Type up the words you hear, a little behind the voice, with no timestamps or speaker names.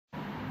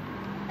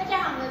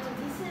我们的主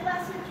题是万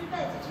事俱备，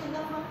只欠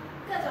东风，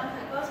各种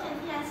可勾芡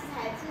天然食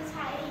材之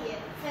差异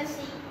分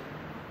析。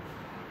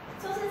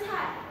做蔬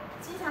菜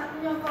经常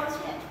运用勾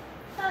芡，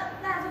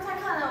那做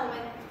菜课呢，我们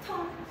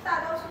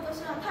大多数都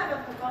是用特别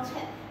可勾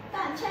芡，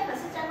但芡粉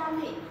是加工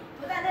品，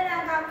不但热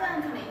量高，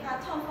更可能引发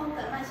痛风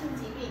等慢性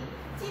疾病。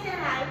近年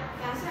来，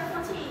养生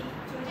风气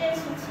逐渐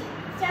兴起，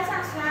加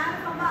上食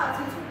安风暴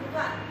层出不穷，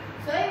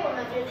所以我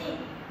们决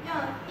定用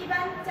一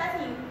般家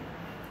庭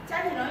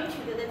容易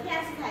取得的天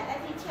然食材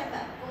代替芡粉，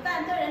不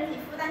但对人体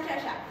负担较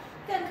小，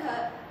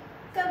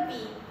更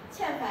比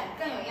芡粉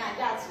更有营养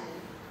价值。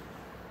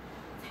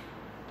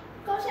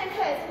勾芡可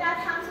以增加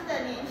汤汁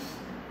的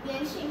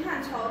粘性和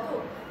稠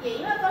度，也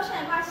因为勾芡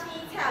的关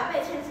系，才有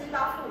被芡汁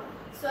包覆，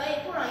所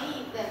以不容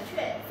易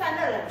散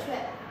热冷却。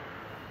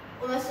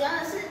我们使用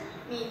的是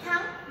米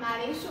汤、马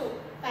铃薯、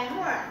白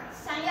木耳、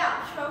山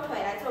药、秋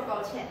葵来做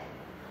勾芡，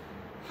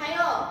还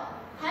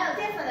有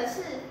淀粉的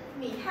是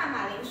米和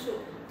马铃薯，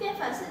淀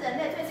粉是人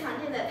类最常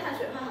见的碳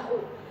水化合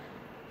物，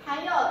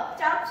还有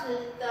胶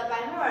质的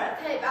白木耳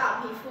可以保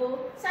养皮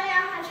肤，山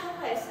药和秋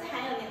葵是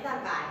含有黏蛋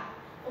白。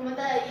我们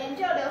的研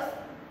究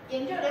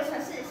流程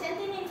是先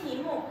订定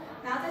题目，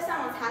然后再上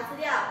网查资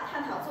料，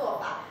探讨做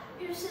法，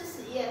预示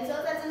实验之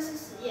后再正式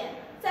实验，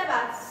再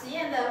把实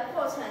验的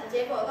过程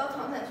结果都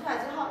统整出来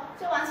之后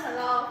就完成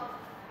喽。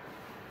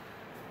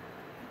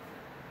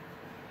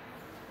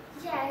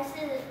接下来是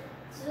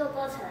制作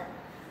过程。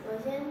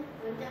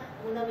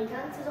我们的米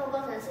汤制作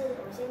过程是，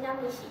我们先将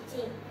米洗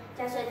净，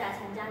加水打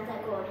成浆，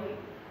再过滤。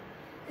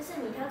这是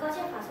米汤勾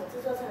芡法所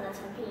制作成的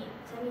成品，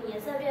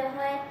颜色略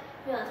灰，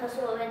没有特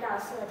殊的味道，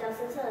适合较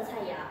深色的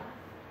菜肴。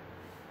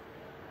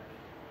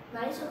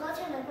马铃薯勾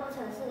芡法的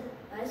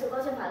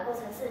过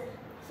程是，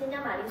先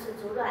将马铃薯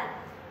煮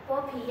软，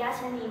剥皮压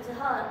成泥之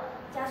后，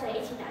加水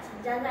一起打成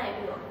浆，再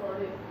滤网过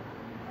滤。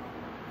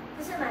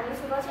这是马铃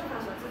薯勾芡法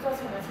所制作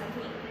成的成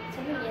品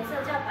颜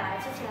色较白，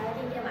吃起来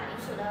会带点马铃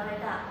薯的味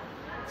道，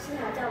适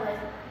合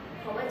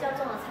口味较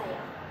重的菜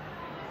肴。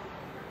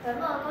白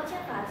木耳勾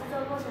芡法制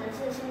作过程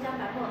是，先将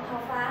白木耳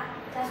泡发，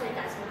加水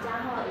打成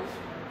浆后，以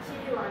细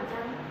滤网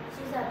将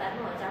细碎白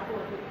木耳加过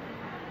滤。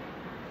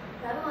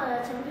白木耳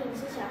的成品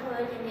吃起来会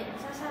有一点点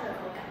沙沙的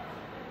口感。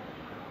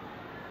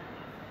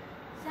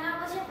山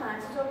药勾芡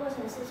法制作过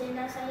程是，先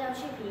将山药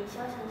去皮，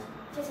切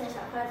成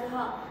小块之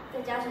后，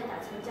再加水打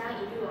成浆，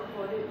以滤网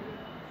过滤。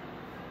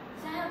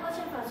山药勾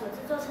芡法所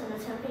制作成的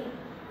成品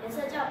颜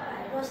色较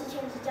白，若是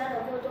芡汁加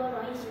的过多，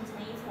容易形成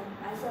一层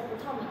白色不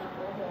透明的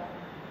薄膜。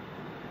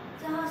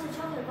最后是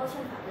秋葵勾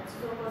芡法的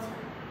制作过程，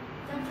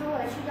将秋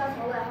葵去掉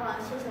头尾后，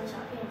切成小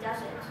片，加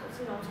水煮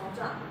至浓稠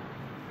状，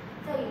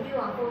再以滤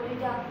网过滤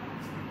掉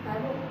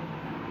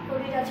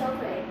秋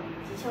葵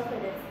及秋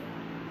葵的籽。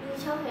这是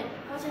秋葵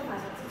勾芡法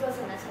所制作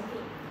成的成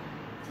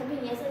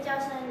品颜色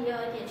较深，也有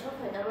一点秋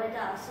葵的味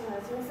道，适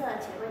合深色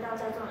且味道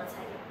较重的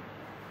菜肴。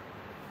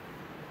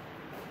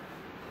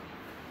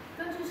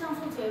根据上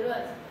述结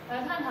论，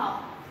来探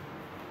讨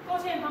勾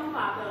芡方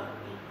法的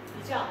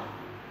比较。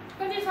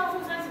根据上述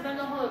30分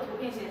钟后的图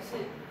片显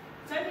示，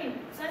成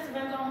品30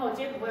分钟后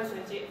皆不会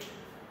水解。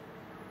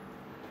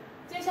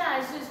接下来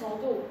是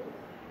稠度，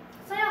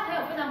山药含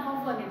有非常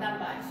丰富的黏蛋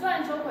白，虽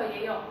然秋葵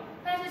也有，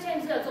但是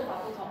芡汁的做法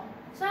不同。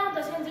山药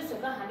的芡汁水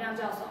分含量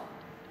较少，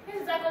因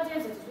此在勾芡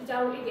时只需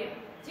加入一点，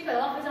即可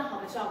得到非常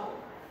好的效果。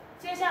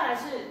接下来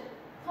是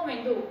透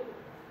明度，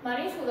马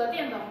铃薯的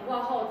淀粉糊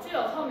化后具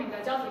有透明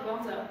的胶体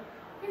光泽，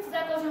因此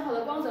在勾芡后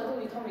的光泽度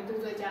与透明度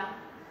最佳。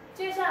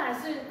接下来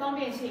是方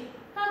便性，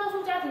大多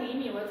数家庭以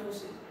米为主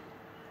食，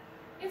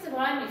因此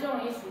蓬莱米最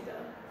容易取得，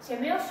且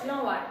没有使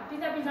用完并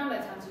在冰箱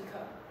冷藏即可。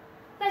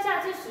在夏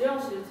季使用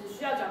时只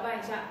需要搅拌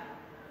一下，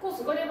故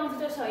此勾芡方式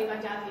就适合一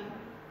般家庭。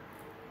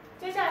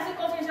接下来是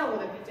勾芡效果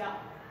的比较，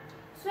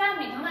虽然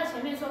米汤在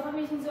前面说方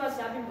便性之外，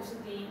其他并不是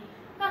第一，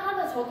但它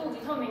的稠度及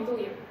透明度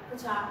也不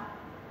差，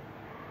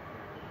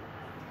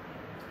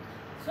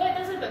所以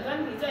这是本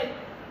专题最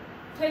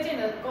推荐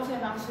的勾芡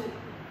方式。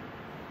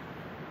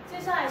接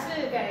下来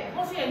是给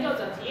后续研究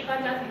者及一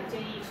般家庭的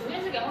建议。首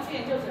先是给后续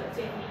研究者的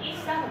建议：一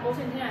是可勾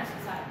芡天然食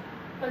材。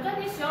本专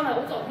题使用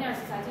了5种天然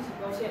食材进行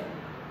勾芡，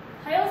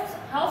还有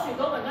许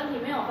多本专题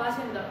没有发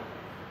现的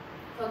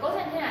可勾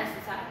芡天然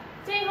食材，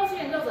建议后续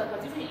研究者可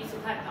继续以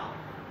此探讨。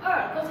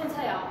2、勾芡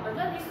菜肴。本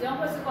专题使用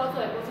惠丝瓜作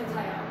为勾芡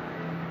菜肴。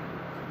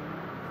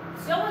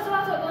使用惠丝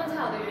瓜作为勾芡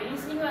菜肴的原因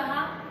是因为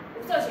它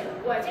无色且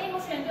无味，建议后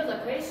续研究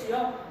者可以使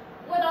用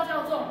味道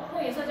较重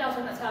或颜色较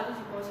深的菜肴进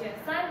行勾芡。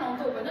3、浓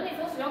度。本专题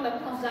所使用的不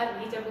同食材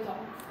比例皆不同，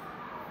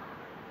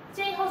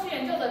建议后续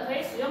研究者可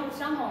以使用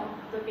相同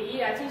的比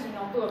例来进行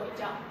浓度的比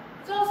较。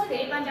最后是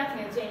给一般家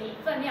庭的建议：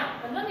分量。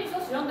本专题所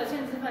使用的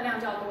芡汁分量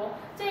较多，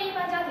建议一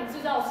般家庭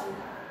制造时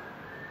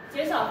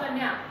减少分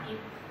量，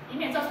以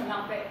免造成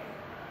浪费。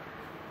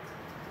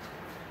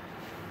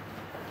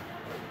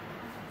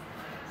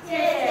谢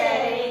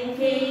谢聆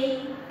听。